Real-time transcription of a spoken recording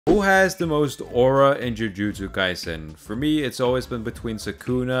Who has the most aura in Jujutsu Kaisen? For me, it's always been between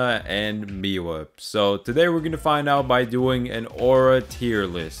Sukuna and Miwa. So today we're gonna find out by doing an aura tier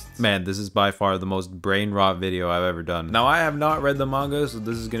list. Man, this is by far the most brain rot video I've ever done. Now, I have not read the manga, so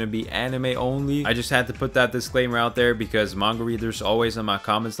this is gonna be anime only. I just had to put that disclaimer out there because manga readers always in my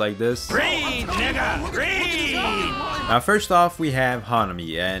comments like this. Read, nigga! Read! Now, first off, we have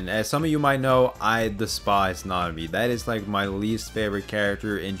Hanami, and as some of you might know, I despise Nanami. That is like my least favorite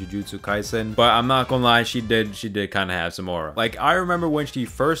character in Jujutsu Kaisen, but I'm not gonna lie, she did kind of have some aura. Like, I remember when she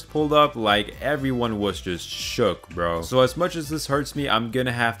first pulled up, like, everyone was just shook, bro. So as much as this hurts me, I'm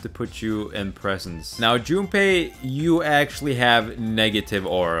gonna have to put you in presence. Now, Junpei, you actually have negative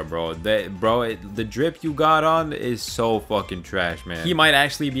aura, bro. The drip you got on is so fucking trash, man. He might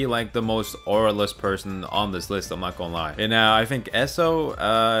actually be like the most auraless person on this list, I'm not gonna lie. And now I think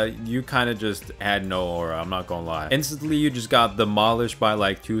Eso, you kind of just had no aura, I'm not gonna lie. Instantly, you just got demolished by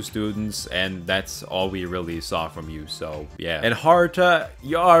like 2 students, and that's all we really saw from you, so yeah. And Haruta,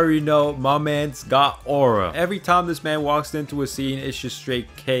 you already know my man's got aura. Every time this man walks into a scene, it's just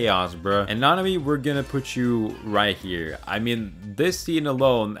straight chaos, bruh. And Nanami, we're gonna put you right here. I mean, this scene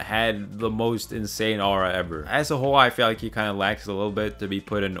alone had the most insane aura ever. As a whole, I feel like he kind of lacks a little bit to be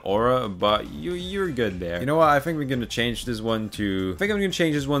put in aura, but you're good there. You know what? I think we're gonna change this one to...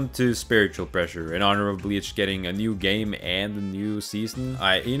 spiritual pressure in honor of Bleach getting a new game and a new season.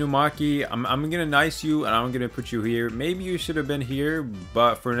 Alright, Inumaki, I'm gonna nice you and I'm gonna put you here. Maybe you should have been here,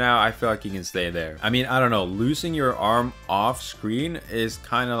 but for now, I feel like you can stay there. I mean, I don't know. Losing your arm off screen is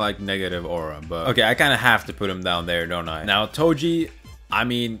kind of like negative aura, but okay, I kind of have to put him down there, don't I? Now, Toji, I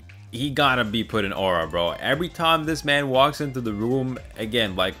mean, he gotta be put in aura, bro. Every time this man walks into the room,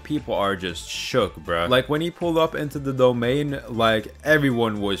 again, like, people are just shook, bro. Like, when he pulled up into the domain, like,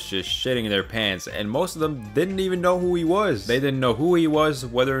 everyone was just shitting their pants, and most of them didn't even know who he was. They didn't know who he was,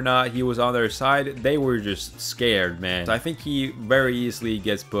 whether or not he was on their side. They were just scared, man. So I think he very easily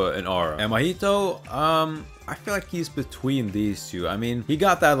gets put in aura. And Mahito, I feel like he's between these two. I mean, he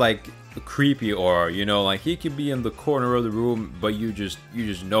got that, like, creepy aura, you know, like he could be in the corner of the room, but you just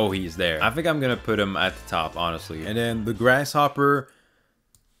know he's there. I think I'm gonna put him at the top, honestly. And then the grasshopper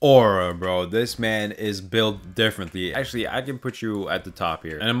aura, bro. This man is built differently. Actually, I can put you at the top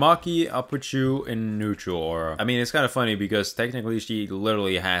here. And Maki, I'll put you in neutral aura. I mean, it's kind of funny because technically she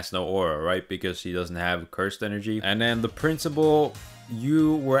literally has no aura, right? Because she doesn't have cursed energy. And then the principal,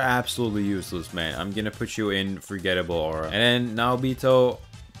 you were absolutely useless, man. I'm gonna put you in forgettable aura. And then Naobito,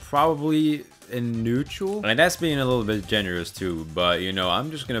 probably in neutral, and that's being a little bit generous too, but you know,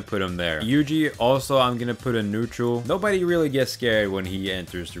 I'm just gonna put him there. Yuji, also, I'm gonna put in neutral. Nobody really gets scared when he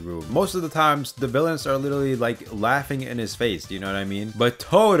enters the room. Most of the times the villains are literally like laughing in his face, you know what I mean? But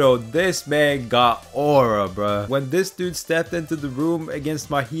Todo, this man got aura, bruh. When this dude stepped into the room against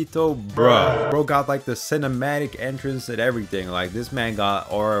Mahito, bro got like the cinematic entrance and everything. Like, this man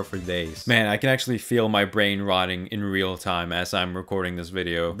got aura for days. Man, I can actually feel my brain rotting in real time as I'm recording this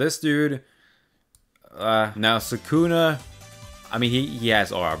video. This dude, now Sukuna, I mean, he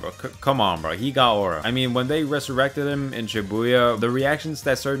has aura, bro. Come on, bro. He got aura. I mean, when they resurrected him in Shibuya, the reactions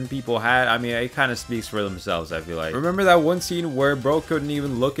that certain people had, I mean, it kind of speaks for themselves, I feel like. Remember that one scene where bro couldn't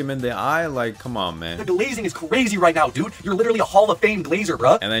even look him in the eye? Like, come on, man. The glazing is crazy right now, dude. You're literally a Hall of Fame glazer,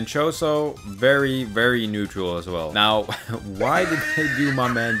 bro. And then Choso, very, very neutral as well. Now, why did they do my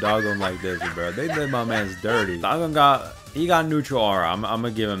man Dogon like this, bro? They did my man's dirty. Dogon got... he got neutral aura. I'm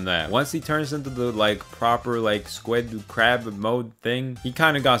gonna give him that. Once he turns into the like proper like squid crab mode thing, he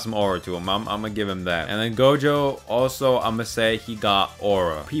kind of got some aura to him. I'm gonna give him that. And then Gojo, also, I'm gonna say he got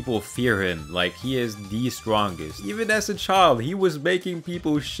aura. People fear him. Like, he is the strongest. Even as a child, he was making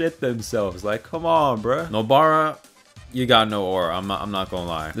people shit themselves. Like, come on, bruh. Nobara, you got no aura. I'm not gonna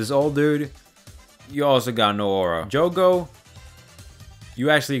lie. This old dude, you also got no aura. Jogo, you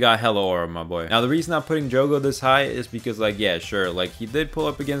actually got hella aura, my boy. Now, the reason I'm putting Jogo this high is because, like, yeah, sure, like, he did pull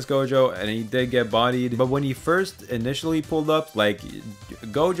up against Gojo, and he did get bodied. But when he first initially pulled up, like,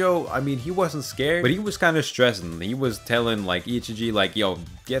 Gojo, I mean, he wasn't scared, but he was kind of stressing. He was telling, like, Ichiji, like, yo,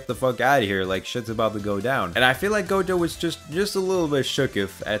 get the fuck out of here. Like, shit's about to go down. And I feel like Gojo was just a little bit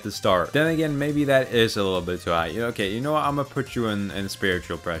shooketh at the start. Then again, maybe that is a little bit too high. Okay, you know what? I'm gonna put you in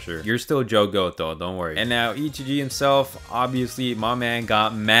spiritual pressure. You're still Jogo, though. Don't worry. And now, Ichiji himself, obviously, my man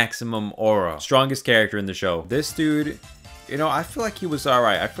got maximum aura. Strongest character in the show. This dude, you know, I feel like he was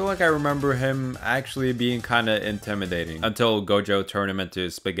alright. I feel like I remember him actually being kind of intimidating until Gojo turned him into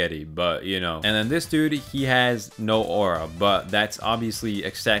spaghetti, but you know. And then this dude, he has no aura, but that's obviously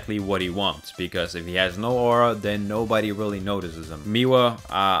exactly what he wants, because if he has no aura, then nobody really notices him. Miwa,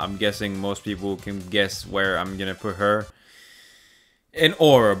 I'm guessing most people can guess where I'm gonna put her. An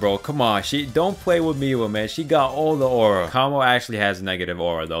aura, bro. Come on. She don't play with Miwa, man. She got all the aura. Kamo actually has negative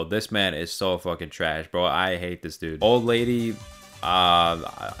aura, though. This man is so fucking trash, bro. I hate this dude. Old lady...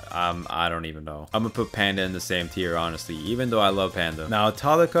 I don't even know. I'm gonna put Panda in the same tier, honestly, even though I love Panda. Now,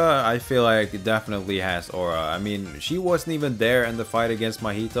 Talika, I feel like definitely has aura. I mean, she wasn't even there in the fight against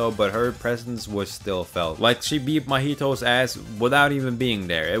Mahito, but her presence was still felt. Like, she beat Mahito's ass without even being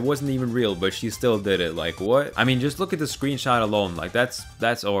there. It wasn't even real, but she still did it. Like, what? I mean, just look at the screenshot alone. Like,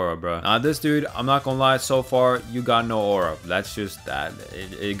 that's aura, bro. Now, this dude, I'm not gonna lie, so far, you got no aura. That's just that.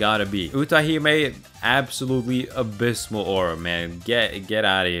 It gotta be. Utahime, absolutely abysmal aura, man. Get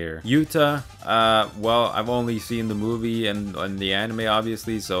out of here. Yuta, well, I've only seen the movie and the anime,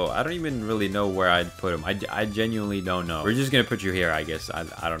 obviously, so I don't even really know where I'd put him. I genuinely don't know. We're just gonna put you here, I guess.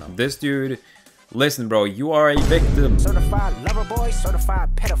 I don't know. This dude, listen, bro, you are a victim. Certified lover boy,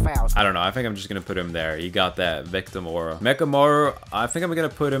 certified pedophiles. I don't know. I think I'm just gonna put him there. He got that victim aura. Mechamaru, I think I'm gonna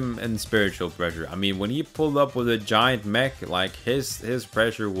put him in spiritual pressure. I mean, when he pulled up with a giant mech, like his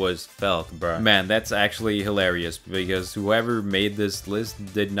pressure was felt, bro. Man, that's actually hilarious because whoever made this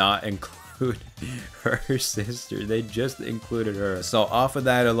list did not include her sister. They just included her. So off of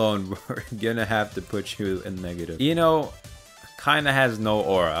that alone, we're gonna have to put you in negative. You know, kind of has no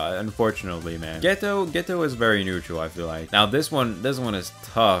aura, unfortunately, man. Geto is very neutral, I feel like. Now this one is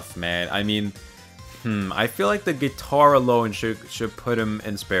tough, man. I mean, I feel like the guitar alone should put him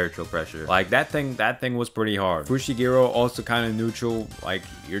in spiritual pressure. Like that thing was pretty hard. Fushiguro also kind of neutral, like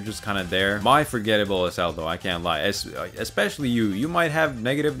you're just kind of there. My forgettable as hell though, I can't lie. Especially you might have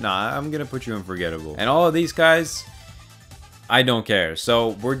negative. Nah, I'm gonna put you in forgettable. And all of these guys, I don't care.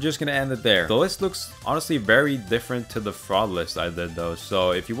 So we're just gonna end it there. The list looks honestly very different to the fraud list I did though.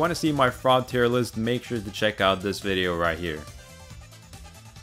 So if you want to see my fraud tier list, make sure to check out this video right here.